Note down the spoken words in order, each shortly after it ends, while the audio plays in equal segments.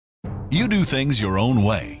You do things your own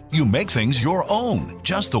way. You make things your own,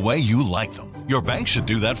 just the way you like them. Your bank should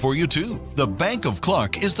do that for you too. The Bank of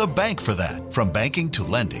Clark is the bank for that. From banking to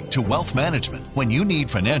lending to wealth management, when you need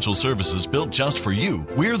financial services built just for you,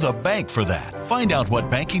 we're the bank for that. Find out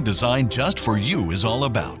what banking designed just for you is all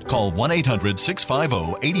about. Call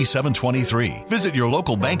 1-800-650-8723. Visit your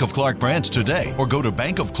local Bank of Clark branch today or go to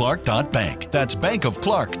bankofclark.bank. That's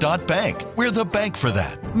bankofclark.bank. We're the bank for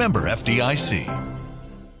that. Member FDIC.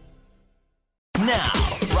 Now,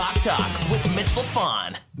 Rock Talk with Mitch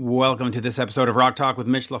LaFon. Welcome to this episode of Rock Talk with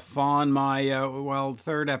Mitch LaFon, my,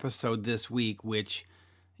 third episode this week, which,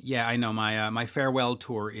 I know my farewell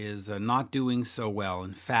tour is not doing so well.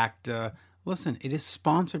 In fact, listen, it is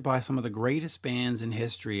sponsored by some of the greatest bands in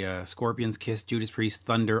history, Scorpions, Kiss, Judas Priest,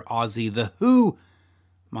 Thunder, Ozzy, The Who,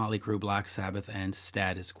 Motley Crue, Black Sabbath, and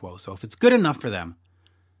Status Quo. So if it's good enough for them,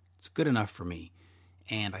 it's good enough for me.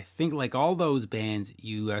 And I think like all those bands,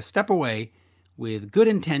 you step away with good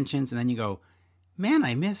intentions, and then you go, man,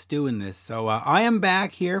 I miss doing this. So I am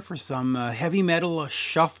back here for some heavy metal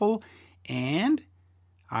shuffle, and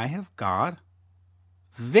I have got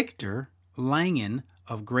Victor Langan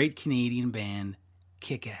of great Canadian band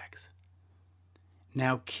Kickaxe.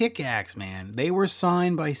 Now, Kickaxe, man, they were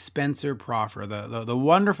signed by Spencer Proffer, the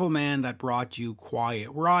wonderful man that brought you Quiet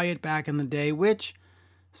Riot back in the day, which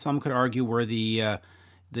some could argue were the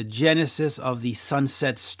genesis of the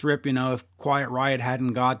Sunset Strip. You know, if Quiet Riot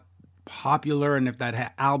hadn't got popular and if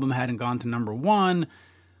that album hadn't gone to number one,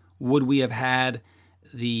 would we have had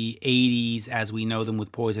the 80s as we know them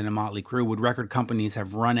with Poison and Motley Crue? Would record companies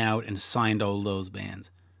have run out and signed all those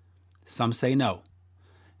bands? Some say no.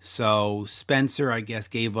 So Spencer, I guess,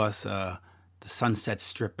 gave us the Sunset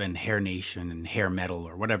Strip and Hair Nation and hair metal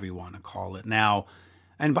or whatever you want to call it. Now,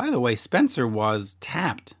 and by the way, Spencer was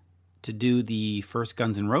tapped to do the first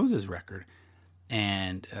Guns N' Roses record.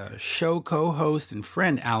 And show co-host and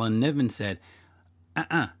friend Alan Niven said,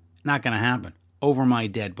 not going to happen, over my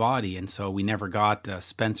dead body. And so we never got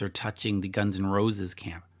Spencer touching the Guns N' Roses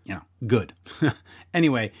camp. You know, good.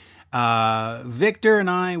 Anyway, Victor and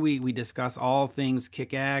I, we discuss all things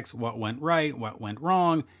Kickaxe, what went right, what went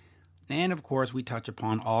wrong. And of course, we touch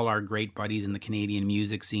upon all our great buddies in the Canadian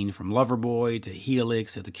music scene, from Loverboy to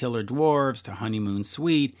Helix to the Killer Dwarfs to Honeymoon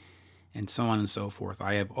Suite, and so on and so forth.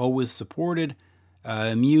 I have always supported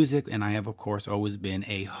music, and I have, of course, always been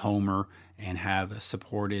a homer and have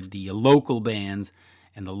supported the local bands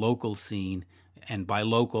and the local scene. And by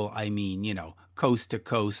local, I mean, you know, coast to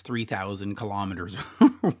coast, 3,000 kilometers,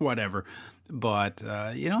 whatever. But,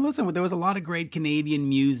 listen, there was a lot of great Canadian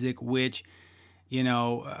music, which,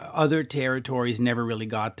 other territories never really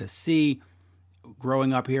got to see.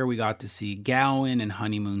 Growing up here, we got to see Gowan and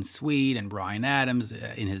Honeymoon Suite and Bryan Adams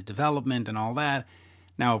in his development and all that.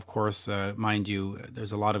 Now, of course, mind you,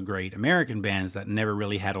 there's a lot of great American bands that never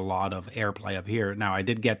really had a lot of airplay up here. Now, I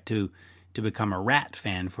did get to become a Rat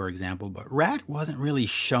fan, for example, but Rat wasn't really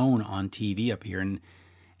shown on TV up here, and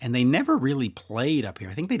they never really played up here.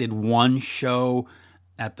 I think they did one show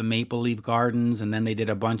at the Maple Leaf Gardens, and then they did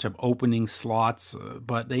a bunch of opening slots,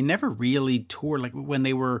 but they never really toured. Like when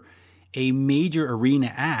they were a major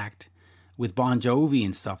arena act with Bon Jovi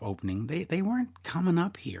and stuff opening, they weren't coming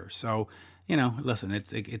up here. So, listen,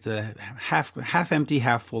 it's a half empty,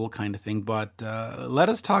 half full kind of thing. But let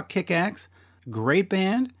us talk Kickaxe. Great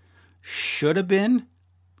band. Should have been,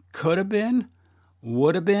 could have been,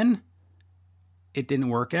 would have been. It didn't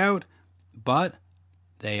work out, but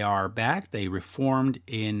they are back. They reformed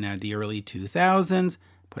in the early 2000s,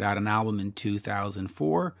 put out an album in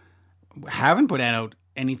 2004. Haven't put out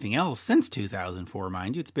anything else since 2004,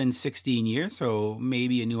 mind you. It's been 16 years, so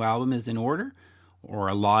maybe a new album is in order, or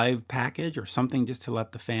a live package or something, just to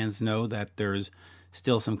let the fans know that there's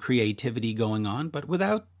still some creativity going on. But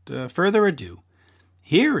without further ado,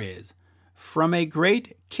 here is, from a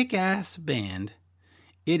great kick-ass band,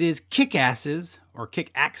 it is Kickaxe's, or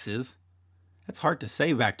Kickaxe's, that's hard to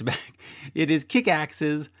say back to back, it is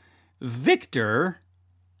Kickaxe's Victor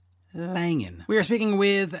Langan. We are speaking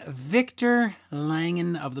with Victor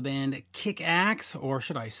Langan of the band Kickaxe, or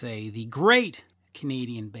should I say the great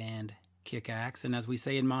Canadian band Kickaxe. And as we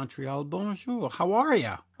say in Montreal, bonjour, how are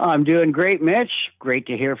you? I'm doing great, Mitch. Great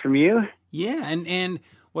to hear from you. Yeah, and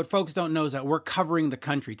what folks don't know is that we're covering the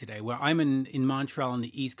country today. Well, I'm in Montreal on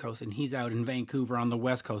the East Coast, and he's out in Vancouver on the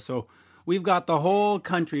West Coast. So we've got the whole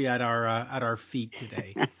country at our feet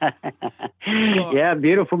today. Yeah,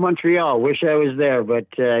 beautiful Montreal. Wish I was there, but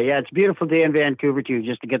it's a beautiful day in Vancouver too,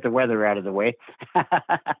 just to get the weather out of the way.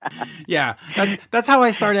 Yeah, that's how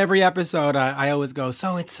I start every episode. I always go,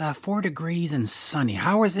 so it's 4 degrees and sunny.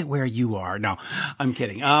 How is it where you are? No, I'm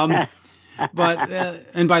kidding. But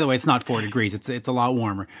and by the way, it's not 4 degrees. It's a lot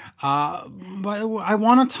warmer. But I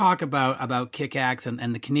want to talk about Kick-Axe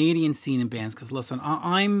and the Canadian scene and bands, because listen,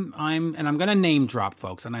 I'm and I'm going to name drop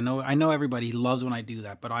folks, and I know everybody loves when I do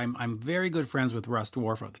that. But I'm very good friends with Russ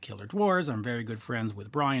Dwarf of the Killer Dwarves. I'm very good friends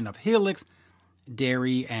with Brian of Helix,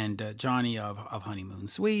 Derry, and Johnny of Honeymoon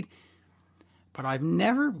Suite. But I've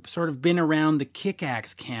never sort of been around the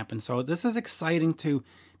Kick-Axe camp, and so this is exciting too,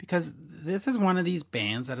 because this is one of these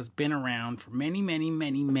bands that has been around for many, many,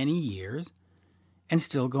 many, many years and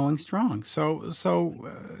still going strong. So,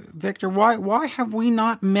 Victor, why have we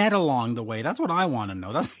not met along the way? That's what I want to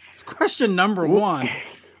know. That's question number one.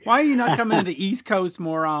 Why are you not coming to the East Coast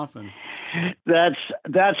more often? That's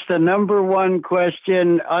the number one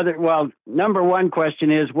question. Number one question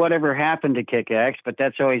is whatever happened to Kick-Axe, but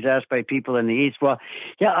that's always asked by people in the East. Well,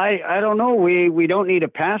 yeah, I don't know. We don't need a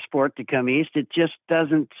passport to come East. It just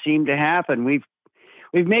doesn't seem to happen. We've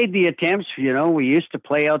made the attempts. We used to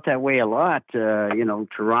play out that way a lot.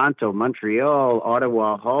 Toronto, Montreal,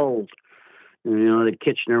 Ottawa, Hull. The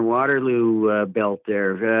Kitchener-Waterloo belt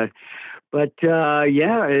there. But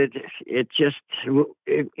it just,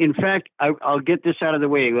 in fact, I'll get this out of the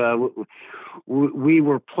way. We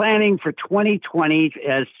were planning for 2020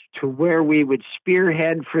 as to where we would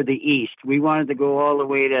spearhead for the East. We wanted to go all the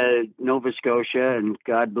way to Nova Scotia, and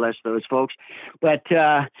God bless those folks. But,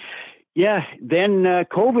 then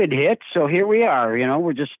COVID hit, so here we are.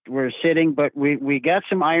 We're sitting, but we got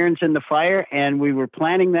some irons in the fire, and we were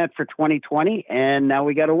planning that for 2020, and now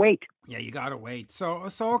we got to wait. Yeah, you got to wait. So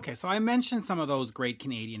okay. So I mentioned some of those great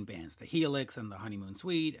Canadian bands, the Helix and the Honeymoon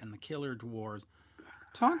Suite and the Killer Dwarves.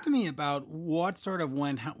 Talk to me about what sort of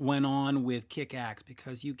went on with Kick-Axe,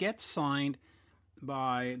 because you get signed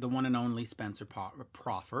by the one and only Spencer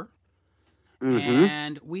Proffer. Mm-hmm.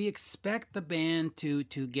 And we expect the band to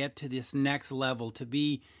get to this next level, to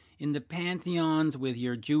be in the pantheons with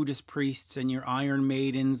your Judas Priests and your Iron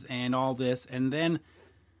Maidens and all this. And then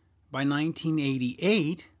by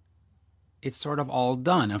 1988, it's sort of all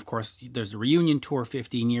done. Of course, there's a reunion tour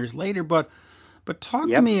 15 years later, but talk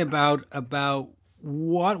to me about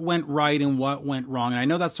what went right and what went wrong. And I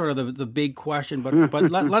know that's sort of the big question, but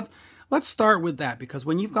let's start with that, because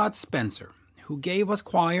when you've got Spencer, who gave us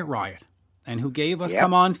Quiet Riot, and who gave us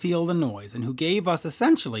Come On, Feel the Noise, and who gave us,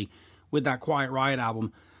 essentially, with that Quiet Riot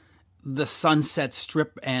album, the Sunset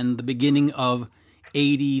Strip and the beginning of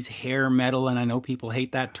 80s hair metal. And I know people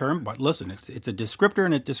hate that term, but listen, it's a descriptor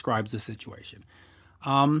and it describes the situation.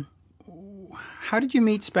 How did you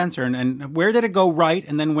meet Spencer, and where did it go right,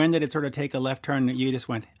 and then when did it sort of take a left turn that you just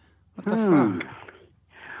went, what the fuck?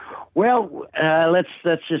 Well, let's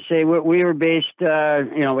just say we were based, we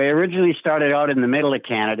originally started out in the middle of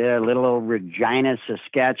Canada, a little old Regina,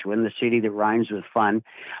 Saskatchewan, the city that rhymes with fun.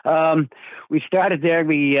 We started there.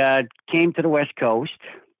 We came to the West Coast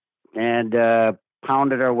and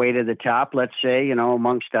pounded our way to the top, let's say,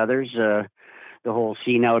 amongst others. The whole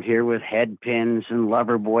scene out here with Headpins and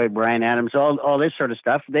Loverboy, Bryan Adams, all this sort of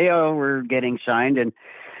stuff. They all were getting signed, and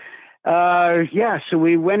so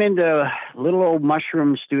we went into little old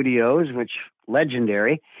Mushroom Studios, which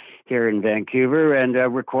legendary here in Vancouver, and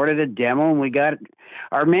recorded a demo. And we got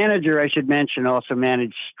our manager, I should mention, also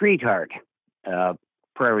managed Streetheart,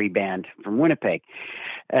 prairie band from Winnipeg.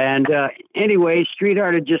 And anyway,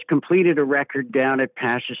 Streetheart had just completed a record down at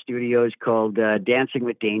Pasha Studios called Dancing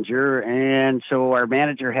with Danger, and so our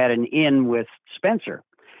manager had an in with Spencer.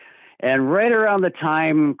 And right around the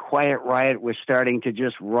time Quiet Riot was starting to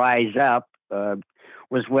just rise up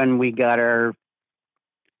was when we got our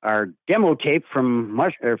demo tape from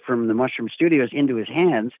the Mushroom Studios into his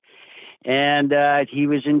hands. And he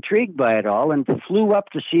was intrigued by it all and flew up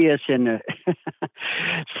to see us in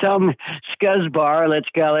some scuzz bar, let's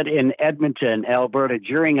call it, in Edmonton, Alberta,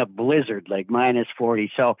 during a blizzard, like -40.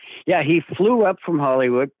 So, yeah, he flew up from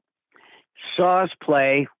Hollywood, saw us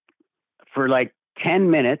play for like 10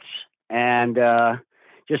 minutes, and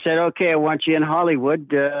just said, okay, I want you in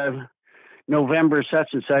Hollywood, November such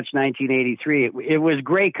and such, 1983. It was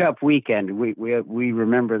Grey Cup weekend. We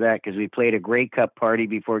remember that because we played a Grey Cup party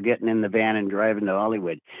before getting in the van and driving to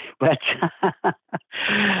Hollywood. But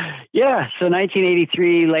yeah, so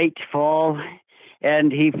 1983, late fall,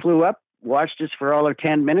 and he flew up, watched us for all of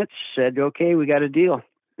 10 minutes, said, okay, we got a deal.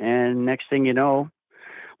 And next thing you know,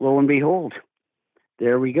 lo and behold,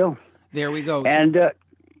 there we go. There we go. And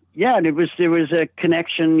yeah, and there was a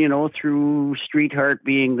connection, through Streetheart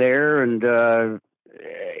being there, and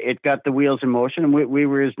it got the wheels in motion, and we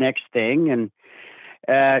were his next thing. And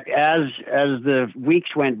as the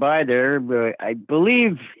weeks went by there, I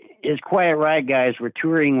believe Quiet Riot guys were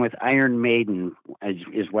touring with Iron Maiden,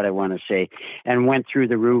 is what I want to say, and went through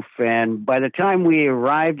the roof. And by the time we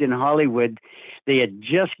arrived in Hollywood, they had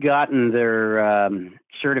just gotten their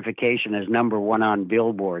certification as #1 on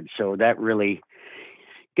Billboard. So that really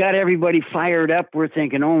got everybody fired up. We're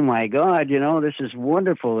thinking, oh my God, this is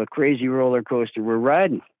wonderful, a crazy roller coaster we're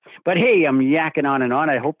riding. But hey, I'm yakking on and on.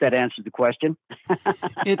 I hope that answered the question.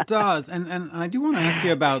 It does. And I do want to ask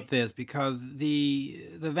you about this because the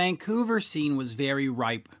Vancouver scene was very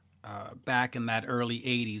ripe back in that early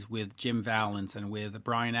 80s with Jim Vallance and with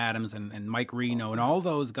Bryan Adams and Mike Reno and all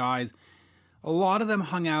those guys. A lot of them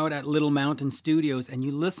hung out at Little Mountain Studios, and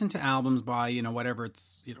you listen to albums by, whatever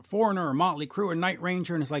it's, Foreigner or Motley Crue or Night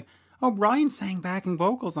Ranger, and it's like, oh, Brian sang backing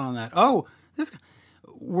vocals on that. Oh, this.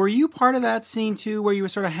 Were you part of that scene too, where you were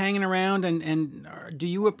sort of hanging around, and do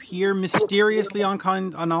you appear mysteriously on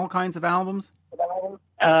all kinds of albums?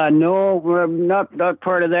 No, we're not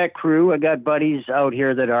part of that crew. I got buddies out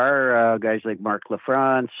here that are guys like Mark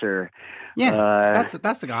LaFrance or. Yeah,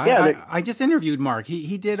 that's the guy. Yeah, I just interviewed Mark.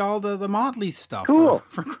 He did all the Motley stuff. Cool.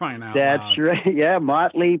 For crying out loud. That's right. Yeah,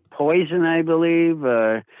 Motley, Poison, I believe.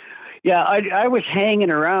 Yeah, I was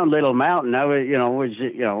hanging around Little Mountain. I was,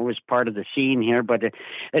 was part of the scene here, but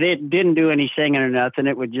it didn't do any singing or nothing.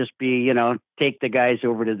 It would just be, take the guys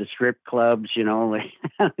over to the strip clubs, like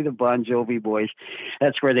the Bon Jovi boys.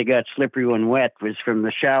 That's where they got Slippery When Wet, was from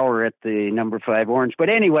the shower at the #5 Orange. But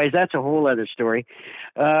anyways, that's a whole other story.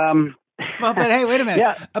 Well, but hey, wait a minute.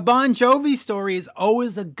 Yeah. A Bon Jovi story is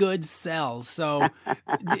always a good sell. So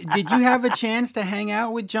did you have a chance to hang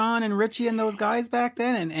out with John and Richie and those guys back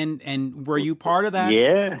then? And were you part of that?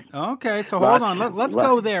 Yeah. Okay, so hold on. Let's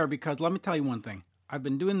go there, because let me tell you one thing. I've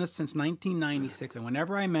been doing this since 1996, and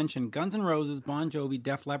whenever I mention Guns N' Roses, Bon Jovi,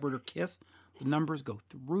 Def Leppard, or Kiss, the numbers go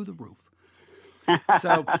through the roof.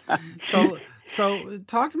 So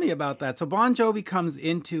talk to me about that. So Bon Jovi comes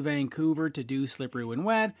into Vancouver to do Slippery When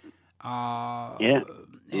Wet. And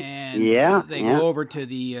they go over to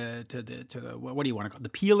the what do you want to call it? The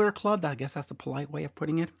Peeler Club? I guess that's the polite way of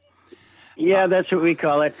putting it. Yeah, that's what we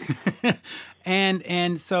call it.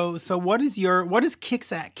 and so what is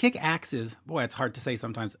Kick Axe's, boy, it's hard to say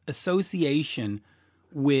sometimes, association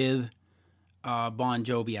with Bon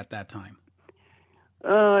Jovi at that time?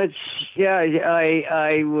 I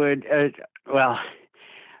would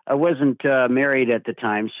I wasn't married at the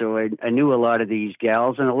time, so I knew a lot of these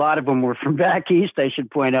gals, and a lot of them were from back east, I should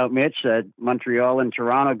point out, Mitch, Montreal and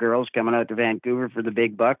Toronto girls coming out to Vancouver for the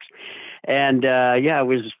big bucks. And it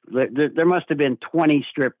was, there must have been 20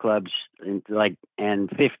 strip clubs, and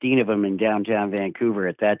 15 of them in downtown Vancouver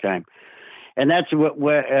at that time. And that's what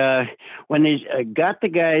when they got the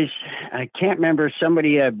guys, I can't remember,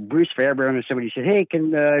 somebody, Bruce Fairbairn or somebody said, hey,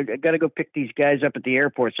 I got to go pick these guys up at the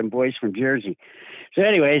airport, some boys from Jersey. So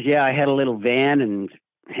anyways, yeah, I had a little van and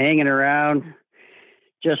hanging around,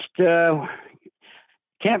 just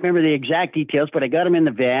can't remember the exact details, but I got them in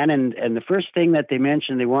the van. And the first thing that they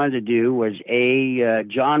mentioned they wanted to do was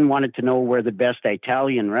John wanted to know where the best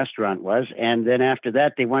Italian restaurant was. And then after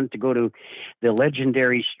that, they wanted to go to the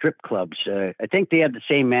legendary strip clubs. I think they had the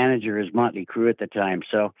same manager as Motley Crue at the time.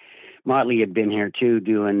 So Motley had been here too,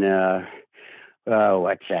 doing,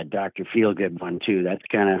 what's that, Dr. Feelgood one too. That's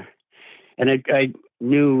kind of, and I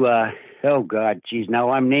knew, oh God, geez,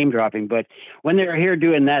 now I'm name dropping, but when they were here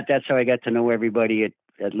doing that, that's how I got to know everybody at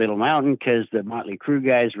Little Mountain, because the Motley Crue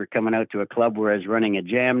guys were coming out to a club where I was running a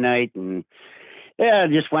jam night, and yeah,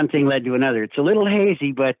 just one thing led to another. It's a little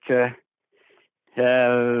hazy, but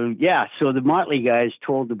yeah, so the Motley guys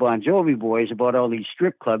told the Bon Jovi boys about all these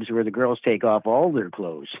strip clubs where the girls take off all their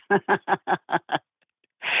clothes.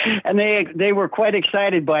 And they were quite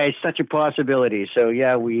excited by such a possibility. So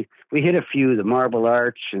yeah, we hit a few, the Marble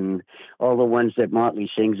Arch and all the ones that Motley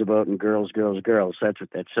sings about, and Girls, Girls, Girls. That's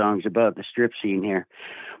what that song's about, the strip scene here.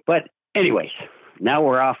 But anyways, now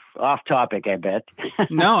we're off topic, I bet.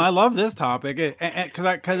 No, I love this topic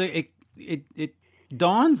because it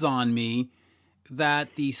dawns on me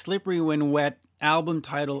that the Slippery When Wet album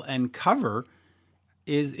title and cover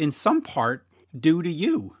is in some part due to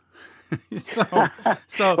you. so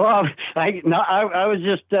well, I was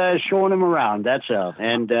just showing them around. That's all.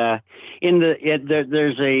 And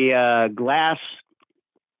there's a glass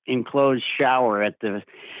enclosed shower at the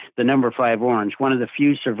 #5 Orange, one of the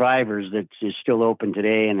few survivors that is still open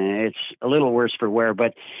today, and it's a little worse for wear,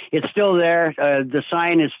 but it's still there. The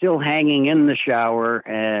sign is still hanging in the shower.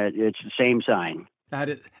 It's the same sign. That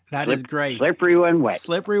is great. Slippery When Wet.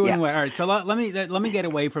 Slippery When Wet. All right, so let me get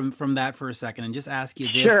away from that for a second and just ask you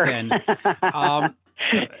this sure. then.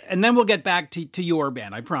 And then we'll get back to your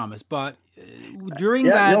band, I promise. But during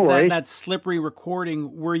Yeah, no worries. that slippery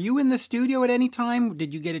recording, were you in the studio at any time?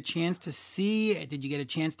 Did you get a chance to see? Did you get a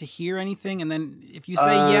chance to hear anything? And then, if you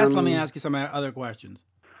say yes, let me ask you some other questions.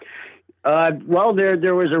 Well,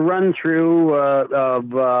 there was a run through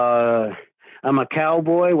of I'm a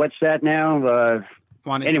Cowboy. What's that now?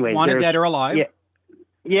 Wanted Dead or Alive.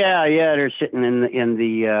 Yeah. They're sitting in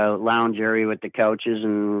the lounge area with the couches,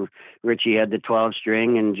 and Richie had the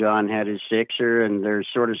 12-string, and John had his 6er, and they're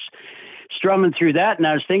sort of strumming through that. And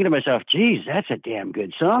I was thinking to myself, geez, that's a damn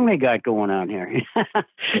good song they got going on here.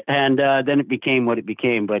 And then it became what it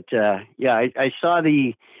became. But I saw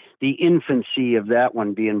the infancy of that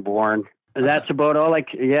one being born. That's about all.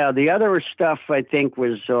 The other stuff I think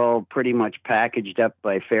was all pretty much packaged up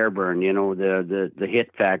by Fairburn. The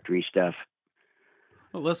Hit Factory stuff.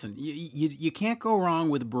 Well, listen, you can't go wrong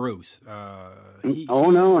with Bruce. No.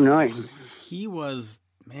 He was,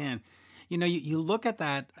 man. You look at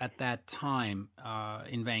that time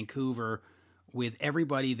in Vancouver with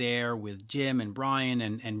everybody there, with Jim and Brian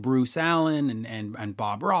and Bruce Allen and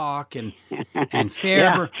Bob Rock and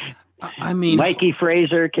Fairburn. Yeah. I mean, Mikey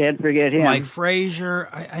Fraser, can't forget him. Mike Fraser.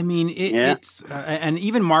 It's and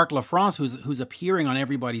even Mark LaFrance, who's appearing on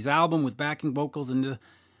everybody's album with backing vocals, and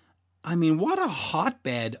what a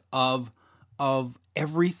hotbed of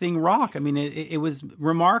everything rock. It was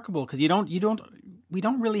remarkable because we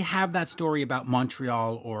don't really have that story about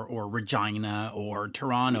Montreal or Regina or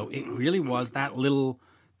Toronto. It really was that little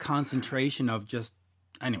concentration of just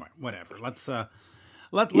whatever.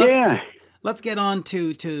 Let's get on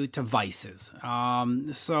to Vices.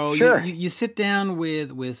 So sure. you sit down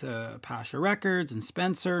with Pasha Records and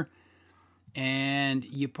Spencer, and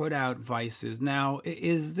you put out Vices. Now,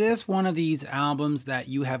 is this one of these albums that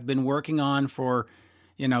you have been working on for,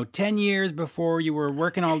 10 years before you were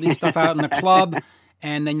working all these stuff out in the club,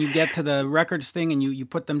 and then you get to the records thing and you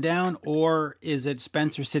put them down? Or is it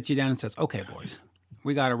Spencer sits you down and says, okay, boys,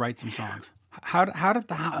 we got to write some songs? How did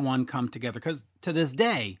that one come together? Because to this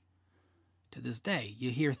day, you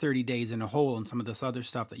hear 30 Days in a Hole and some of this other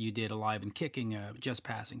stuff that you did, Alive and Kicking, Just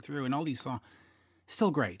Passing Through, and all these songs,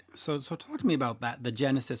 still great. So talk to me about that, the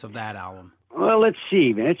genesis of that album. Well, let's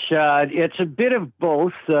see, Mitch. It's a bit of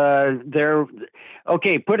both.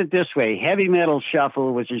 Okay, put it this way. Heavy Metal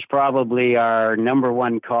Shuffle, which is probably our number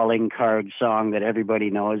one calling card song that everybody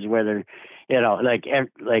knows, whether,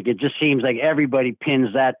 it just seems like everybody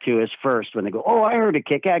pins that to us first when they go, oh, I heard a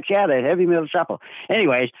Kick-Axe, that Heavy Metal Shuffle.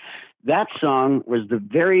 Anyways, that song was the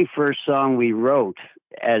very first song we wrote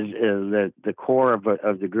as the core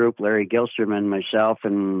of the group. Larry Gilstrom and myself,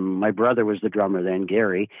 and my brother was the drummer then,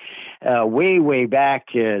 Gary. Way back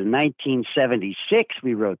in 1976,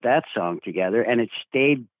 we wrote that song together, and it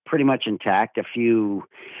stayed pretty much intact. A few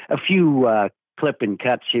clip and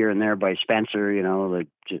cuts here and there by Spencer,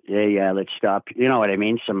 let's stop. You know what I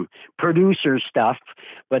mean? Some producer stuff.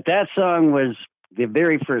 But that song was the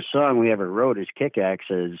very first song we ever wrote as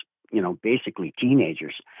Kick-Axe, as basically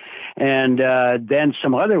teenagers. And then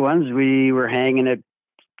some other ones, we were hanging at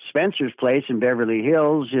Spencer's place in Beverly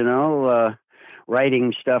Hills,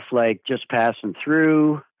 writing stuff like Just Passing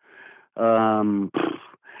Through. Vices,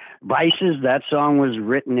 that song was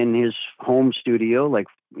written in his home studio.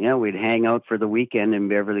 We'd hang out for the weekend in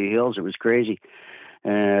Beverly Hills. It was crazy.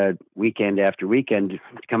 Weekend after weekend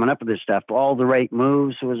coming up with this stuff. All the Right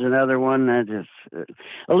Moves was another one. Just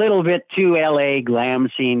a little bit too LA glam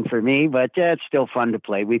scene for me, but it's still fun to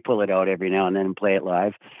play. We pull it out every now and then and play it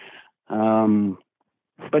live.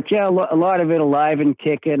 But yeah, a lot of it Alive and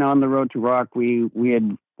Kicking, On the Road to Rock. We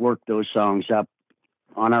had worked those songs up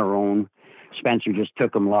on our own. Spencer just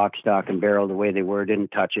took them lock, stock, and barrel the way they were. Didn't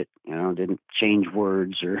touch it, didn't change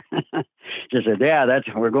words or just said,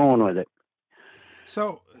 we're going with it.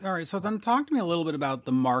 So, all right. So then talk to me a little bit about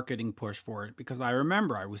the marketing push for it, because I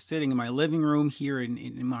remember I was sitting in my living room here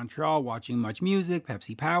in Montreal watching Much Music,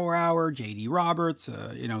 Pepsi Power Hour, J.D. Roberts,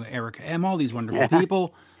 Erica M., all these wonderful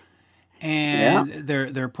people. And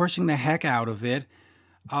they're pushing the heck out of it.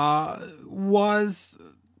 Was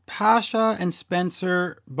Pasha and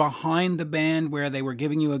Spencer behind the band where they were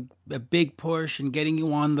giving you a big push and getting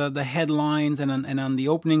you on the headlines and on the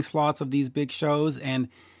opening slots of these big shows?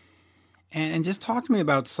 And just talk to me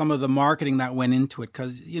about some of the marketing that went into it,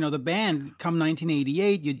 because, the band, come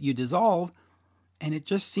 1988, you dissolve, and it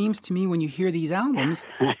just seems to me when you hear these albums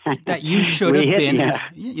that you should have been,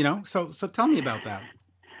 so tell me about that.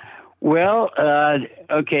 Well,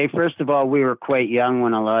 okay, first of all, we were quite young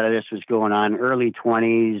when a lot of this was going on, early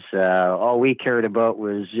 20s. All we cared about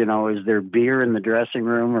was, is there beer in the dressing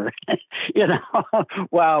room, or,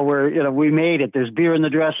 wow, we made it. There's beer in the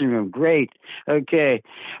dressing room. Great. Okay.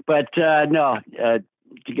 But no,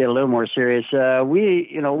 to get a little more serious,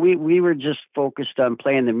 we were just focused on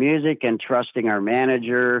playing the music and trusting our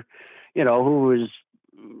manager, who was,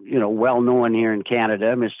 well known here in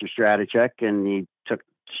Canada, Mr. Stratichek, and he took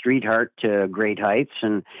Streetheart to great heights.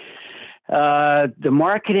 And the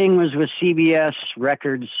marketing was with CBS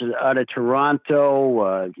Records out of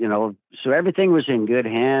Toronto, so everything was in good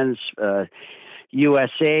hands.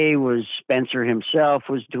 USA was Spencer himself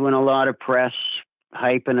was doing a lot of press,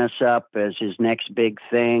 hyping us up as his next big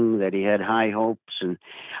thing, that he had high hopes. And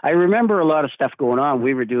I remember a lot of stuff going on.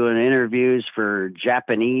 We were doing interviews for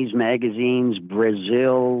Japanese magazines,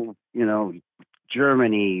 Brazil,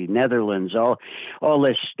 Germany, Netherlands, all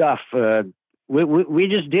this stuff. We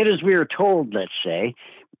just did as we were told, let's say,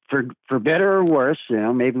 for better or worse.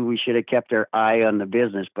 Maybe we should have kept our eye on the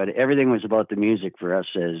business, but everything was about the music for us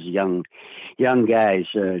as young guys,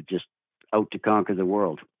 just out to conquer the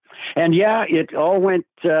world. And yeah, it all went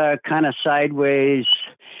kind of sideways.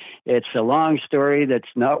 It's a long story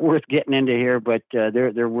that's not worth getting into here, but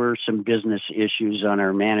there were some business issues on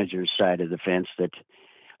our manager's side of the fence that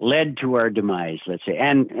led to our demise, let's say.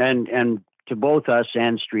 And to both us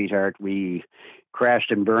and Streetheart, we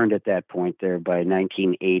crashed and burned at that point there by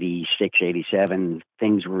 1986, 87.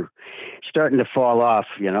 Things were starting to fall off,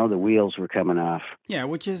 the wheels were coming off. Yeah,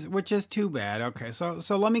 which is too bad. Okay, so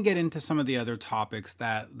let me get into some of the other topics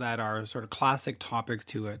that are sort of classic topics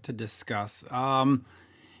to discuss.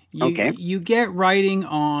 You get writing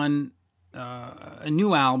on a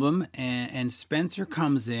new album, and Spencer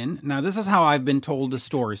comes in. Now, this is how I've been told the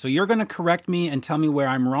story. So you're going to correct me and tell me where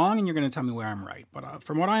I'm wrong, and you're going to tell me where I'm right. But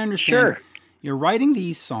from what I understand, sure. You're writing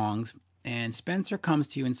these songs, and Spencer comes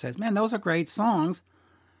to you and says, "Man, those are great songs."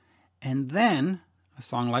 And then a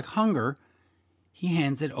song like "Hunger," he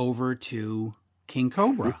hands it over to King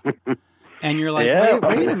Cobra, and you're like, Yeah.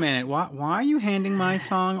 "Wait a minute! Why are you handing my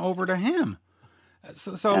song over to him?"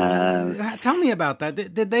 So tell me about that.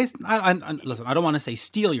 Did they? Listen, I don't want to say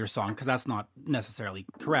steal your song because that's not necessarily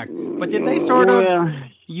correct. But did they sort of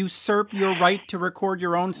usurp your right to record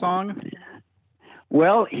your own song?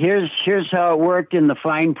 Well, here's how it worked in the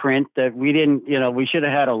fine print that we didn't, we should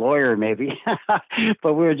have had a lawyer maybe,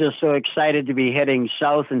 but we were just so excited to be heading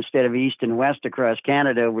south instead of east and west across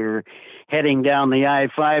Canada. We were heading down the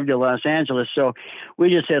I-5 to Los Angeles, so we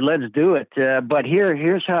just said, let's do it. But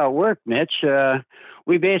here's how it worked, Mitch.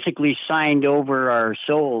 We basically signed over our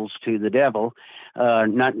souls to the devil.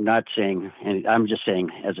 Not saying, and I'm just saying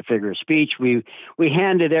as a figure of speech, we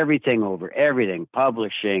handed everything over, everything,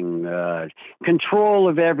 publishing, control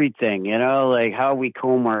of everything, like how we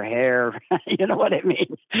comb our hair, you know what I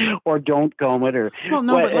mean? Or don't comb it, or well,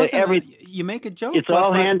 no, but listen, you make a joke. It's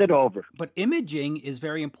all handed over. But imaging is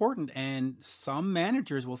very important, and some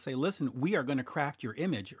managers will say, listen, we are going to craft your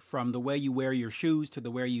image from the way you wear your shoes to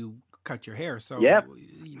the way you cut your hair. So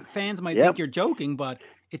fans might think you're joking, but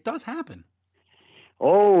it does happen.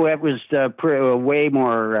 Oh, it was way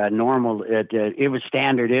more normal. It was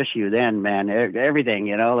standard issue then, man.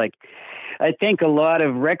 Everything, I think a lot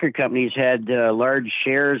of record companies had large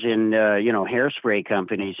shares in, hairspray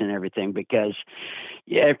companies and everything because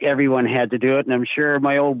everyone had to do it. And I'm sure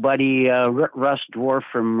my old buddy Russ Dwarf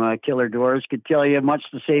from Killer Doors could tell you much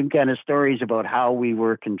the same kind of stories about how we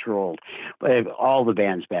were controlled. But all the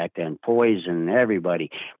bands back then, Poison, everybody.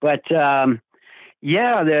 But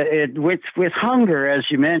with Hunger, as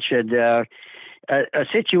you mentioned, a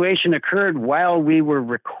situation occurred while we were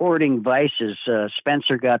recording Vices.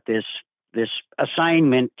 Spencer got this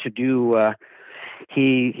assignment to do.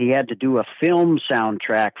 He had to do a film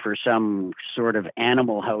soundtrack for some sort of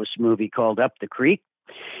Animal House movie called Up the Creek,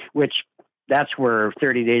 which that's where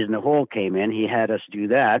 30 Days in the Hole came in. He had us do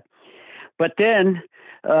that, but then.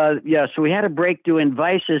 So we had a break doing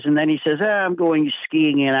Vices, and then he says, I'm going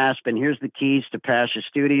skiing in Aspen. Here's the keys to Pasha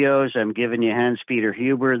Studios. I'm giving you Hans-Peter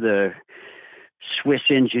Huber, the Swiss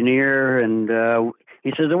engineer, and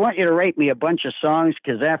he says, I want you to write me a bunch of songs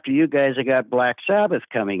because after you guys, I got Black Sabbath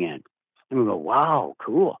coming in. And we go, wow,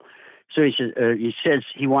 cool. So he says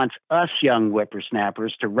he wants us young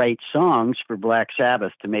whippersnappers to write songs for Black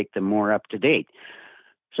Sabbath to make them more up to date.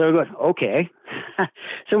 So we go, okay.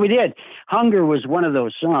 So we did. Hunger was one of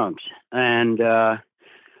those songs. And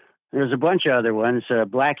there's a bunch of other ones.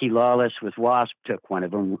 Blackie Lawless with Wasp took one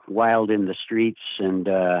of them, Wild in the Streets. And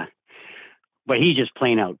but he just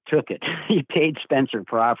plain out took it. He paid Spencer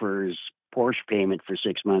Proffer's Porsche payment for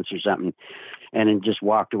 6 months or something and then just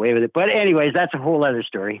walked away with it. But anyways, that's a whole other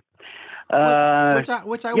story. Which I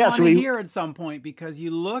want to hear at some point, because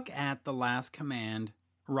you look at The Last Command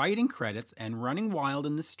writing credits, and Running Wild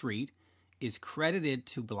in the Street is credited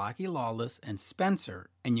to Blackie Lawless and Spencer,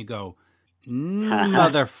 and you go,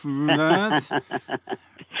 Mother.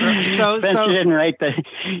 Spencer didn't write the.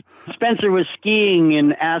 Spencer was skiing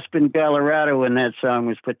in Aspen, Colorado when that song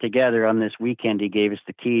was put together. On this weekend, he gave us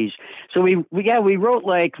the keys. So we wrote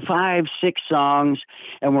like 5-6 songs,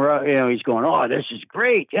 and he's going, oh, this is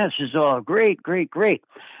great. Yes, this is all great.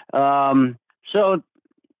 So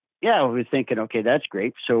yeah, we're thinking, okay, that's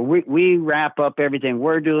great. So we wrap up everything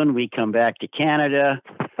we're doing. We come back to Canada.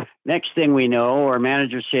 Next thing we know, our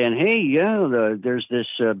manager's saying, hey, yeah, there's this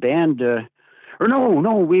band.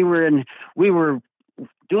 We were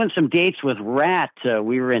doing some dates with Rat.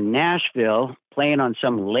 We were in Nashville playing on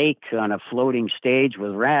some lake on a floating stage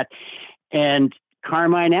with Rat. And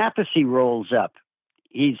Carmine Appice rolls up.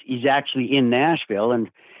 He's actually in Nashville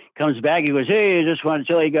and comes back. He goes, hey, I just want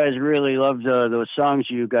to tell you guys, I really loved those songs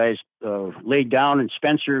you guys laid down. And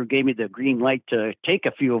Spencer gave me the green light to take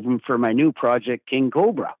a few of them for my new project, King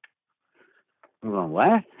Cobra. I'm going,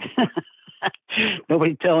 what?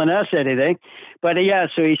 Nobody telling us anything. But yeah,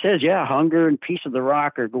 so he says, yeah, Hunger and Piece of the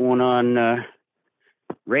Rock are going on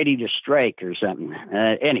Ready to Strike or something.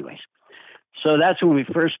 Anyways, so that's when we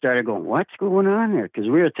first started going, what's going on there? Because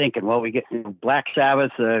we were thinking, well, we get Black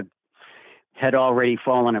Sabbath had already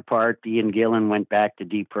fallen apart. Ian Gillan went back to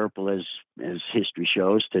Deep Purple, as history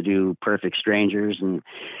shows, to do Perfect Strangers, and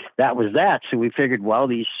that was that. So we figured, well,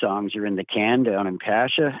 these songs are in the can down in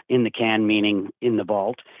Pasha. In the can meaning in the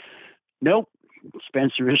vault. Nope,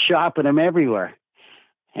 Spencer is shopping them everywhere.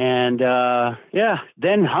 And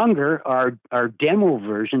then Hunger, our demo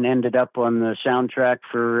version, ended up on the soundtrack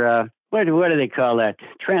for what do they call that?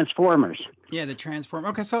 Transformers. Yeah, the Transform.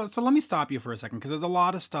 Okay, so let me stop you for a second because there's a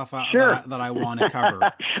lot of stuff sure. that I want to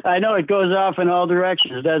cover. I know it goes off in all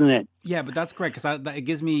directions, doesn't it? Yeah, but that's great because it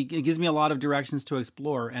gives me a lot of directions to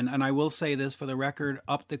explore. And I will say this for the record: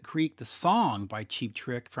 "Up the Creek," the song by Cheap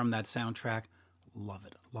Trick from that soundtrack, love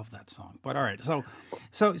it, love that song. But all right,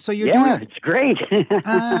 so you're doing it's great.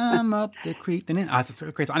 I'm up the creek. That's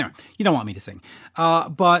a great song. Anyway, you don't want me to sing,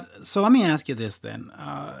 but so let me ask you this then: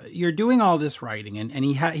 you're doing all this writing, and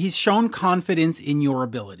he's shown confidence in your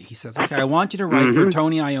ability. He says, "Okay, I want you to write for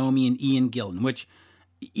Tony Iommi and Ian Gillan," which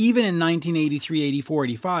even in 1983, 84,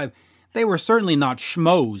 85, they were certainly not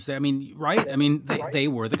schmoes. I mean, right? I mean, they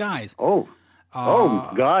were the guys.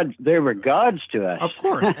 God, they were gods to us. Of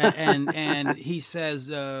course. And he says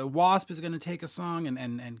Wasp is going to take a song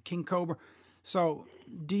and King Cobra. So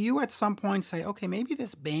do you at some point say, okay, maybe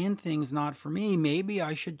this band thing's not for me. Maybe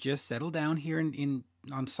I should just settle down here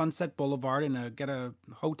on Sunset Boulevard and get a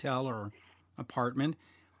hotel or apartment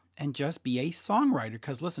and just be a songwriter?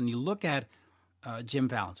 Because listen, you look at Jim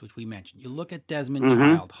Valance, which we mentioned. You look at Desmond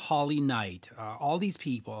Child, Holly Knight, all these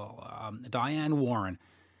people, Diane Warren.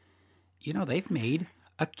 You know, they've made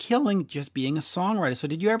a killing just being a songwriter. So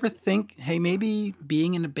did you ever think, hey, maybe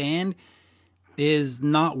being in a band is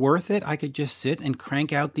not worth it? I could just sit and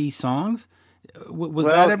crank out these songs? Was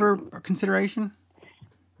that ever a consideration?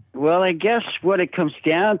 Well, I guess what it comes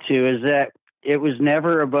down to is that it was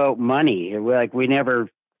never about money. We never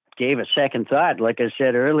gave a second thought. Like I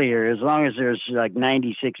said earlier, as long as there's like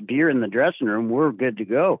 96 beer in the dressing room, we're good to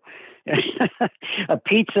go. A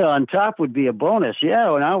pizza on top would be a bonus. Yeah,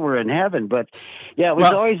 well, now we're in heaven. But yeah, it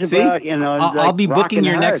was always about, I'll be booking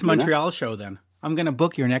your next Montreal show then. I'm going to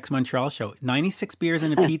book your next Montreal show. 96 beers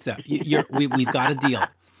and a pizza. We've got a deal.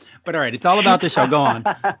 But all right, it's all about the show. Go on.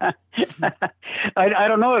 I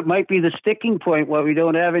don't know. It might be the sticking point why we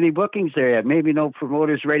don't have any bookings there yet. Maybe no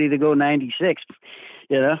promoters ready to go 96.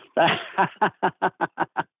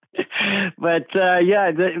 But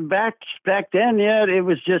back then, it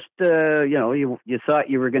was just you thought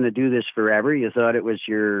you were going to do this forever. You thought it was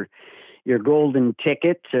your golden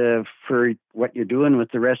ticket for what you're doing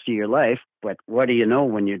with the rest of your life. But what do you know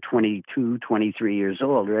when you're 22, 23 years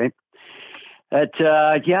old, right? But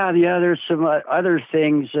there's some other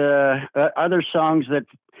things, other songs that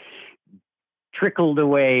trickled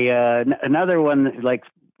away. Another one, like,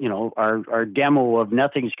 our demo of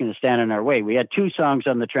Nothing's Gonna Stand in Our Way. We had 2 songs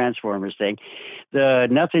on the Transformers thing. The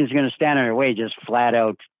Nothing's Gonna Stand in Our Way just flat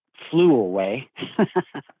out flew away.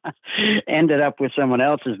 Ended up with someone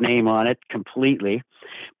else's name on it completely.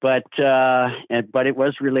 But it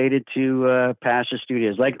was related to Pasha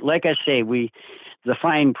Studios. Like I say, the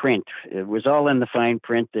fine print. It was all in the fine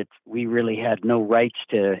print that we really had no rights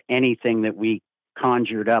to anything that we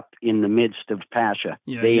conjured up in the midst of Pasha.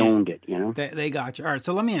 They owned it, They got you. All right,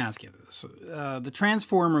 so let me ask you this. The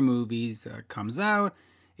Transformer movies comes out.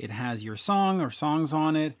 It has your song or songs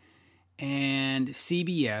on it. And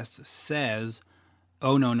CBS says,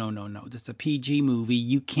 oh, no. This is a PG movie.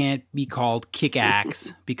 You can't be called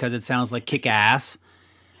Kick-Axe because it sounds like kick-ass.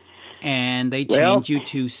 and they changed you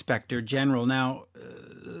to Spectre General. Now,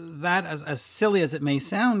 that, as silly as it may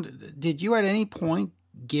sound, did you at any point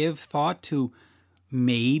give thought to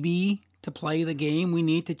maybe to play the game we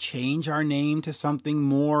need to change our name to something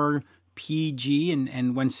more PG?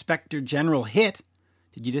 And when Spectre General hit,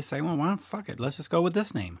 did you just say, well, fuck it, let's just go with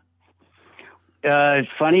this name? It's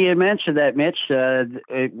funny you mentioned that, Mitch.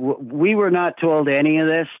 We were not told any of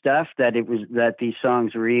this stuff, that these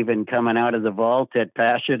songs were even coming out of the vault at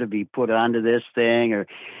Pasha to be put onto this thing,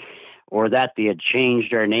 or that they had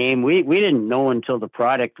changed our name. We didn't know until the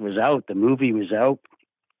product was out, the movie was out,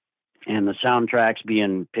 and the soundtracks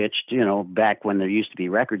being pitched, back when there used to be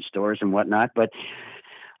record stores and whatnot. But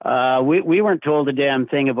we weren't told a damn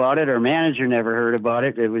thing about it. Our manager never heard about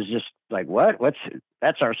it. It was just like, what?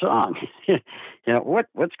 That's our song.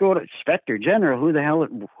 What's going to Spectre General?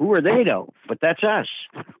 Who are they though? But that's us.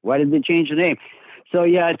 Why did they change the name? So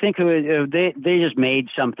yeah, I think they just made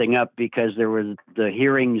something up because the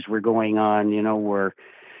hearings were going on, where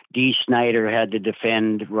Dee Snider had to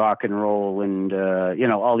defend rock and roll, and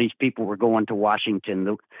all these people were going to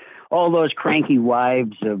Washington. All those cranky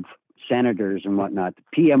wives of senators and whatnot, the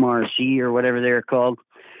PMRC or whatever they're called.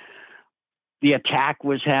 The attack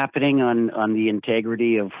was happening on the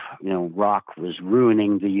integrity of, rock was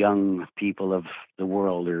ruining the young people of the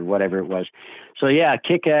world or whatever it was. So yeah,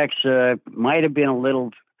 Kick-Ass might have been a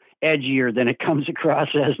little edgier than it comes across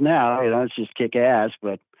as now. It's just Kick-Ass,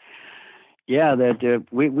 but yeah, that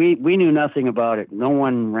we knew nothing about it. No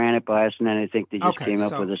one ran it by us, and then I think they just came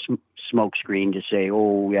up with a smoke screen to say,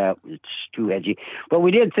 oh yeah, it's too edgy. But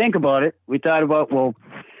we did think about it. We thought about, well,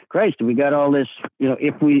 Christ, we got all this,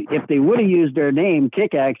 if they would have used their name,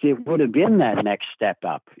 Kick-Ass, it would have been that next step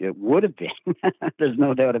up. It would have been. There's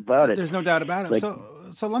no doubt about it. There's no doubt about it.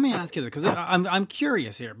 So let me ask you this, because I'm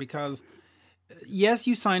curious here, because yes,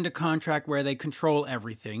 you signed a contract where they control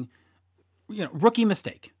everything. Rookie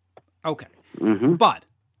mistake. Okay. Mm-hmm. But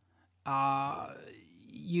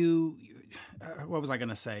you what was I going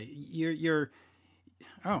to say?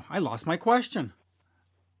 I lost my question.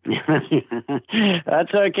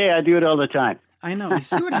 That's okay. I do it all the time. I know. You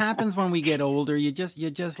see what happens when we get older? You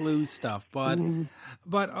just lose stuff. But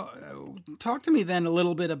talk to me then a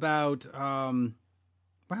little bit about. I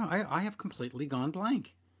have completely gone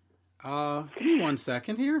blank. Give me 1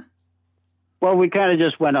 second here. Well, we kind of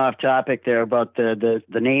just went off topic there about the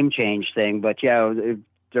name change thing, but yeah,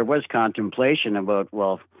 there was contemplation about,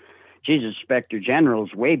 well, Jesus, Spectre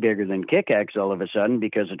General's way bigger than Kick-Ass all of a sudden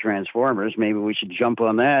because of Transformers. Maybe we should jump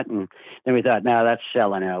on that. And then we thought, no, that's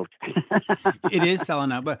selling out. It is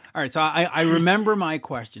selling out. But all right, so I remember my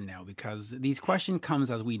question now, because these question comes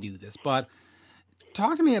as we do this. But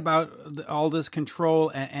talk to me about all this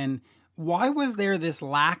control, and why was there this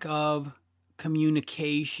lack of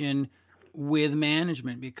communication with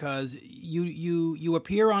management? Because you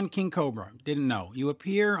appear on King Cobra, didn't know. You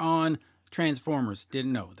appear on Transformers,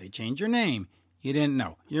 didn't know. They changed your name, you didn't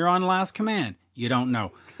know. You're on Last Command, you don't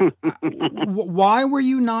know. Why were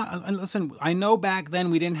you not? Listen, I know back then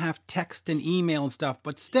we didn't have text and email and stuff,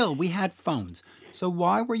 but still we had phones. So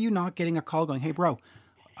why were you not getting a call going, hey bro,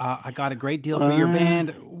 I got a great deal for your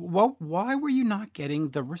band? Why were you not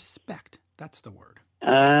getting the respect? That's the word.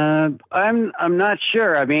 I'm not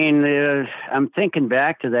sure. I mean, I'm thinking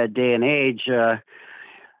back to that day and age.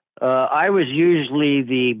 I was usually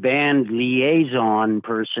the band liaison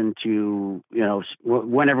person to,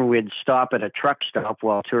 whenever we'd stop at a truck stop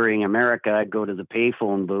while touring America, I'd go to the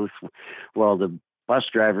payphone booth while the bus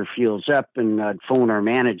driver fuels up, and I'd phone our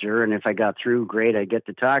manager. And if I got through, great, I'd get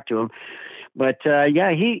to talk to him. But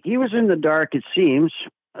yeah, he was in the dark, it seems,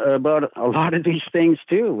 about a lot of these things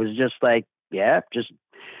too. It was just like, yeah, just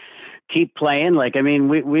keep playing. Like, I mean,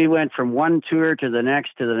 we went from one tour to the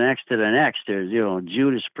next, to the next, to the next. There's,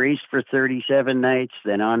 Judas Priest for 37 nights,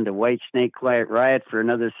 then on to Whitesnake Quiet Riot for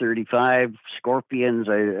another 35, Scorpions,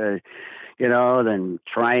 then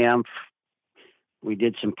Triumph. We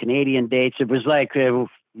did some Canadian dates. It was like, you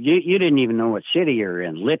didn't even know what city you're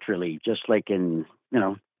in, literally, just like in,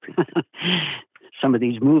 some of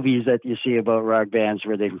these movies that you see about rock bands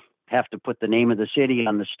where they have to put the name of the city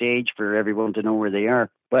on the stage for everyone to know where they are.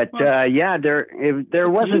 But there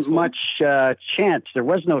wasn't much chance. There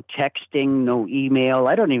was no texting, no email.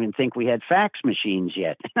 I don't even think we had fax machines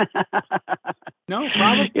yet. No,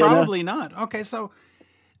 probably not. Okay, so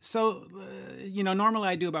normally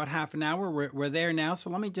I do about half an hour. We're there now, so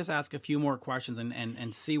let me just ask a few more questions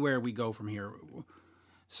and see where we go from here.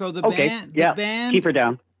 So the band, keep her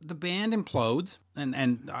down. The band implodes,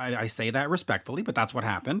 and I say that respectfully, but that's what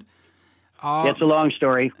happened. It's a long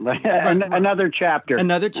story, but another chapter.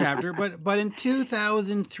 Another chapter, but in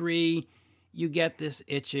 2003, you get this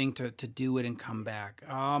itching to do it and come back.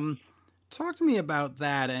 Talk to me about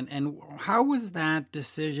that, and how was that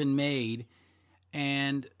decision made?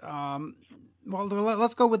 And well,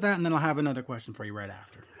 let's go with that, and then I'll have another question for you right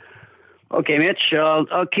after. Okay, Mitch,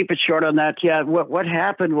 I'll keep it short on that. Yeah, what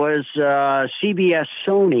happened was CBS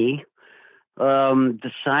Sony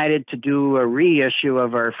decided to do a reissue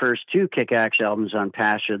of our first two Kick-Axe albums on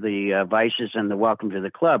Pasha, the Vices and the Welcome to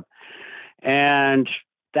the Club. And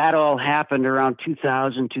that all happened around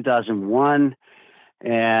 2000, 2001.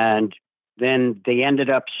 And then they ended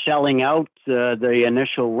up selling out the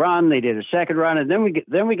initial run. They did a second run, and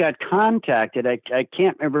then we got contacted. I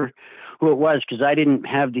can't remember who it was because I didn't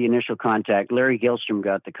have the initial contact. Larry Gilstrom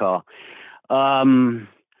got the call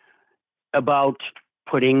about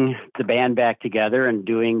putting the band back together and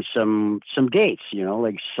doing some dates,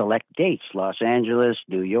 like select dates: Los Angeles,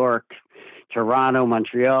 New York, Toronto,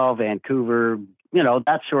 Montreal, Vancouver,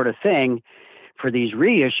 that sort of thing for these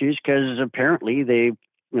reissues, because apparently they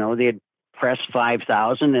had pressed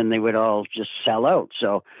 5,000 and they would all just sell out.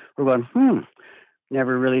 So we're going,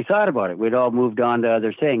 never really thought about it. We'd all moved on to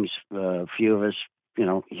other things. A few of us,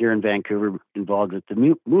 here in Vancouver, involved with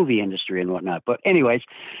the movie industry and whatnot. But anyways,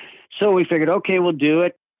 so we figured, okay, we'll do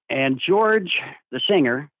it. And George, the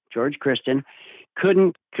singer, George Christian,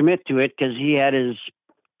 couldn't commit to it because he had his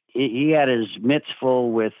mitts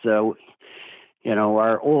full with,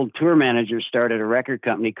 our old tour manager started a record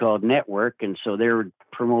company called Network, and so they were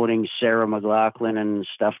promoting Sarah McLachlan and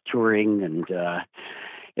stuff, touring, and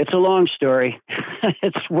it's a long story.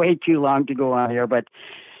 It's way too long to go on here, but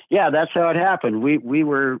yeah, that's how it happened. We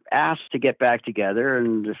were asked to get back together,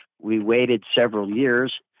 and we waited several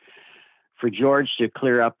years for George to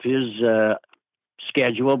clear up his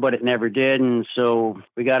schedule, but it never did, and so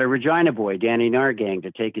we got a Regina boy, Danny Nargang,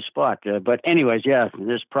 to take his spot. But anyways, yeah,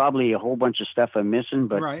 there's probably a whole bunch of stuff I'm missing,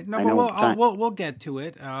 but right. No, but we'll get to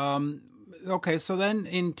it. Okay, so then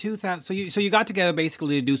in 2000, so you got together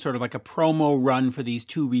basically to do sort of like a promo run for these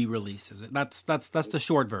two re-releases. That's the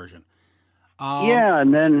short version. Yeah,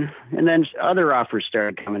 and then other offers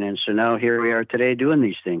started coming in. So now here we are today doing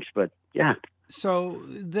these things. But yeah. So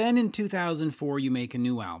then in 2004, you make a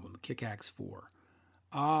new album, Kick-Axe 4.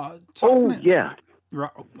 Yeah.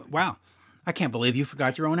 Wow. I can't believe you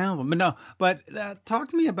forgot your own album. But talk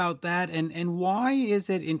to me about that, and why is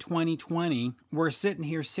it in 2020 we're sitting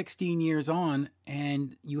here 16 years on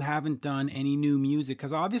and you haven't done any new music?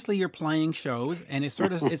 Because obviously you're playing shows, and it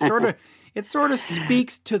sort of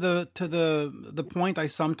speaks to the point I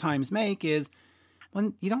sometimes make is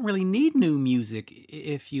when you don't really need new music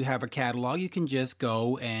if you have a catalog. You can just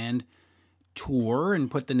go and tour and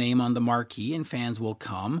put the name on the marquee, and fans will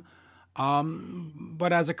come.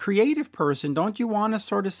 But as a creative person, don't you want to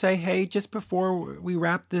sort of say, hey, just before we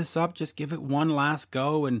wrap this up, just give it one last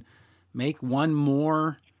go and make one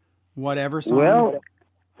more whatever song? Well,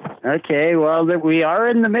 okay. Well, we are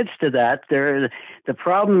in the midst of that. The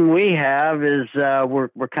problem we have is we're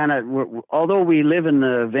although we live in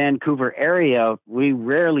the Vancouver area, we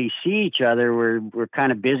rarely see each other. We're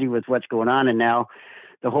kind of busy with what's going on, and now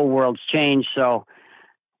the whole world's changed. So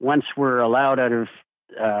once we're allowed out of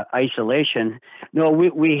isolation. No,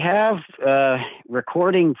 we have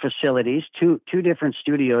recording facilities, two different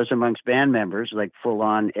studios amongst band members, like full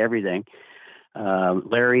on everything.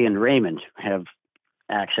 Larry and Raymond have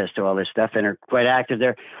access to all this stuff and are quite active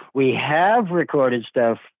there. We have recorded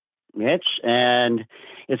stuff, Mitch, and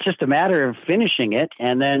it's just a matter of finishing it,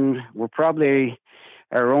 and then we're probably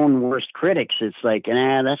our own worst critics. It's like,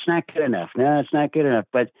 that's not good enough. No, it's not good enough.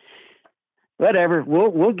 But whatever,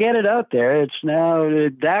 we'll get it out there. It's now,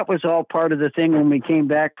 that was all part of the thing when we came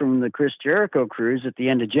back from the Chris Jericho cruise at the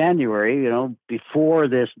end of January, before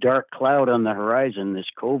this dark cloud on the horizon, this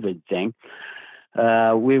COVID thing.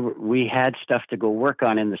 We had stuff to go work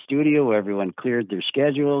on in the studio. Everyone cleared their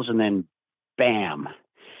schedules, and then bam,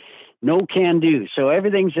 no can do. So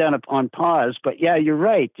everything's on pause. But yeah, you're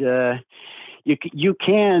right. You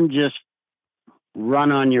can just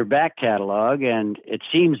run on your back catalog, and it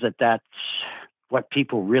seems that that's what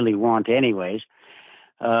people really want anyways.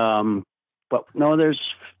 But no,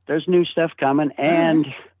 there's new stuff coming, and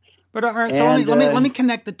but all right, so let me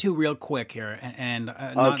connect the two real quick here,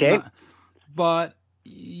 okay. But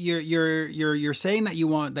you're saying that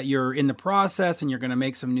you're in the process and you're going to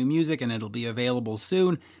make some new music and it'll be available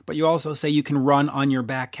soon, but you also say you can run on your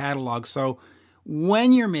back catalog. So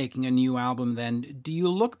when you're making a new album, then do you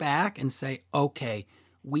look back and say, okay,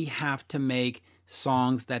 we have to make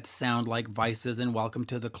songs that sound like Vices and Welcome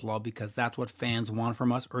to the Club because that's what fans want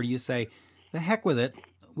from us? Or do you say, the heck with it,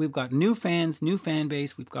 we've got new fans, new fan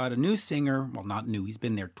base, we've got a new singer, well, not new, he's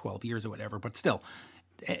been there 12 years or whatever, but still,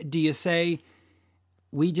 do you say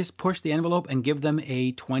we just push the envelope and give them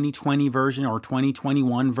a 2020 version or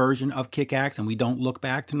 2021 version of Kick-Axe and we don't look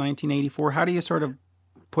back to 1984? How do you sort of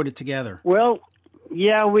put it together? Well,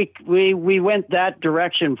 yeah, we went that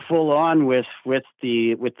direction full on with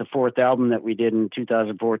the fourth album that we did in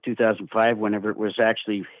 2004, 2005, whenever it was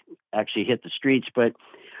actually hit the streets, but it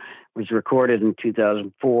was recorded in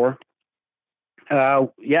 2004.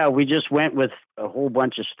 We just went with a whole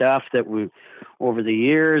bunch of stuff that over the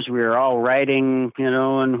years, we were all writing,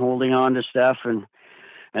 and holding on to stuff and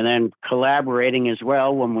then collaborating as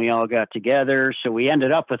well when we all got together. So we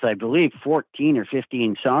ended up with, I believe, 14 or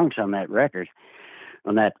 15 songs on that record,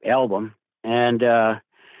 on that album. And,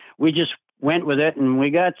 we just went with it, and we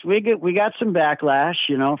got some backlash,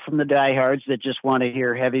 from the diehards that just want to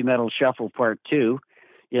hear Heavy Metal Shuffle Part 2.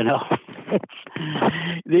 You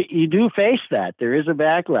do face that. There is a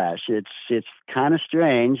backlash. It's kind of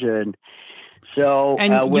strange, and so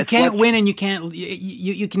you can't win, and you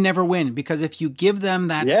can never win, because if you give them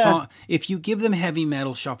that song, if you give them Heavy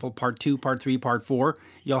Metal Shuffle Part 2, Part 3, Part 4,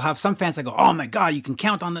 you'll have some fans that go, "Oh my God, you can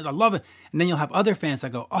count on that. I love it," and then you'll have other fans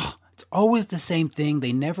that go, "Oh, it's always the same thing.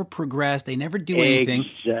 They never progress. They never do anything."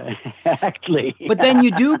 Exactly. But then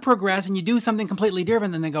you do progress, and you do something completely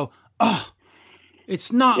different, and they go, "Oh,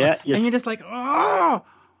 it's not," and you're just like, "Oh,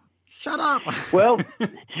 shut up." Well,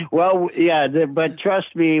 yeah, but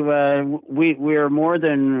trust me, we're more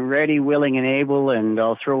than ready, willing, and able, and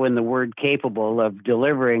I'll throw in the word capable of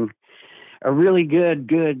delivering a really good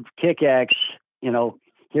Kick-Axe.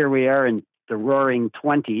 Here we are in the roaring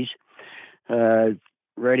 20s,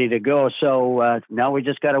 ready to go. So now we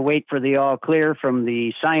just got to wait for the all clear from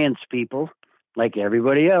the science people, like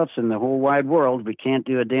everybody else in the whole wide world. We can't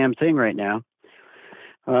do a damn thing right now.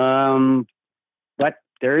 But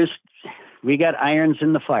we got irons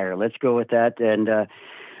in the fire. Let's go with that. And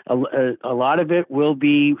a lot of it will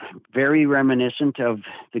be very reminiscent of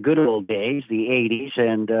the good old days, the 80s,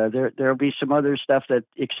 and there'll be some other stuff that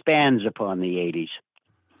expands upon the 80s.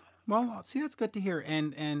 Well, see, that's good to hear.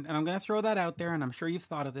 And I'm going to throw that out there, and I'm sure you've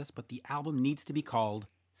thought of this, but the album needs to be called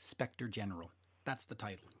Spectre General. That's the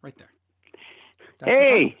title, right there.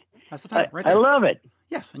 That's the title, right there. I love it.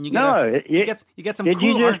 Yes, and you get some. Did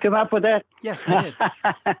cool you just come up with that? Yes, I did.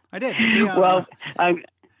 I did. See, well,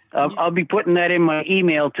 I'll be putting that in my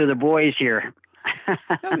email to the boys here.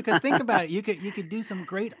 No, because think about it. You could do some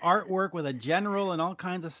great artwork with a general and all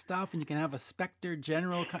kinds of stuff, and you can have a Spectre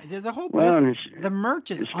General. There's a whole. The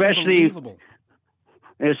merch is unbelievable.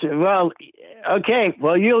 Okay.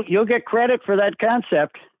 Well, you'll get credit for that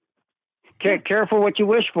concept. Careful what you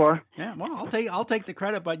wish for. Yeah. Well, I'll take the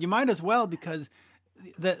credit, but you might as well, because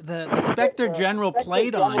the Spectre General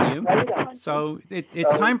played on you, so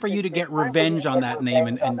it's time for you to get revenge on that name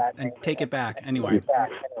and take it back anyway.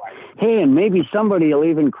 Hey, and maybe somebody will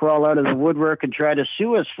even crawl out of the woodwork and try to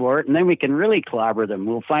sue us for it, and then we can really clobber them.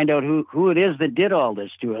 We'll find out who it is that did all this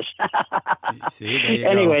to us. See, there you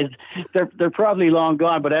Anyways, go. they're probably long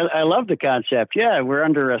gone, but I love the concept. Yeah, we're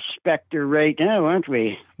under a specter right now, aren't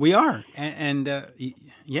we? We are, and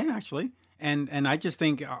actually. And I just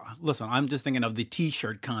think, listen, I'm just thinking of the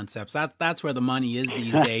T-shirt concepts. That's where the money is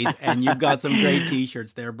these days, and you've got some great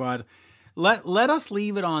T-shirts there. But let us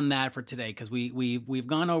leave it on that for today, because we've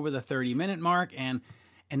gone over the 30-minute mark, and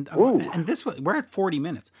this was, we're at 40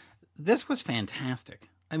 minutes. This was fantastic.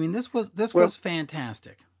 I mean, this was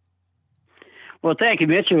fantastic. Well, thank you,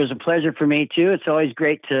 Mitch. It was a pleasure for me too. It's always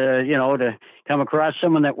great to come across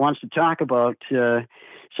someone that wants to talk about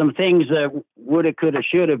some things that woulda, coulda,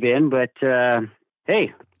 shoulda been, but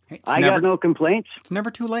hey, I got no complaints. It's never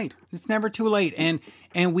too late. It's never too late, and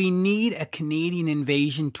we need a Canadian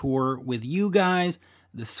Invasion tour with you guys,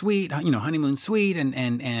 the Suite, Honeymoon Suite, and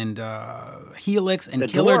Helix and the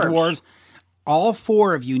Killer Dwarves. All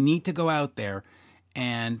four of you need to go out there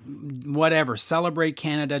and celebrate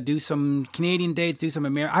Canada, do some Canadian dates, do some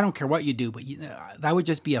American. I don't care what you do, but that would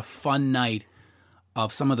just be a fun night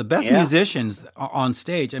of some of the best musicians on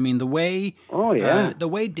stage. I mean, the way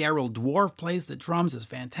Daryl Dwarf plays the drums is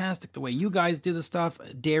fantastic. The way you guys do the stuff,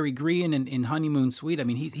 Derry Green in Honeymoon Suite. I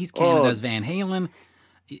mean, he's Canada's Van Halen.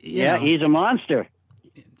 He's a monster.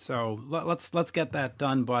 So let's get that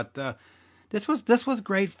done. But this was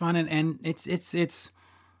great fun, and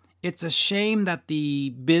it's a shame that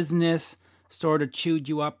the business sort of chewed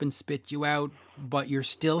you up and spit you out. But you're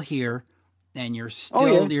still here, and you're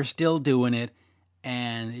still doing it.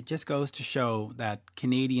 And it just goes to show that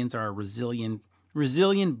Canadians are a resilient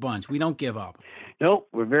bunch. We don't give up. No,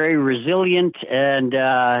 we're very resilient. And,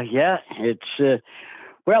 it's,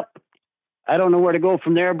 I don't know where to go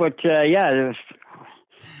from there, but,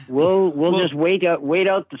 we'll just wait out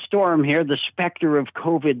the storm here, the specter of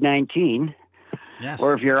COVID-19. Yes.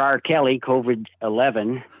 Or if you're R. Kelly,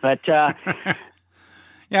 COVID-11. But yeah,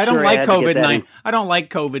 I don't like COVID-19. I don't like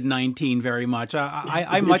COVID-19 very much.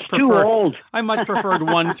 I much prefer. Too old. I much preferred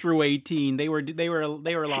 1 through 18. They were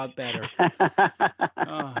a lot better.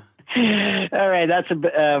 Oh. All right, that's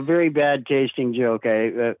a very bad tasting joke.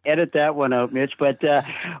 I edit that one out, Mitch. But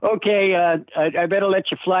okay, I better let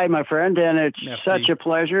you fly, my friend. And it's such a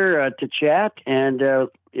pleasure to chat. And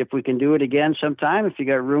if we can do it again sometime, if you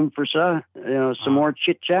got room for some more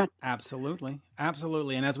chit chat. Absolutely.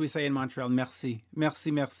 And as we say in Montreal, merci.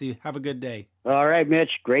 Have a good day. All right,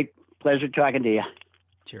 Mitch. Great pleasure talking to you.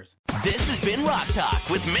 Cheers. This has been Rock Talk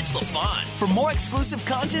with Mitch LaFon. For more exclusive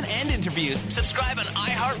content and interviews, subscribe on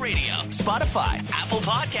iHeartRadio, Spotify, Apple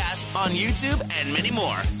Podcasts, on YouTube, and many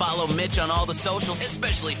more. Follow Mitch on all the socials,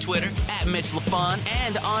 especially Twitter, @Mitch LaFon,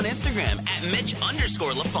 and on Instagram,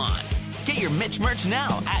 @Mitch_LaFon. Get your Mitch merch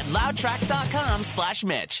now at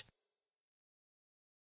loudtracks.com/Mitch.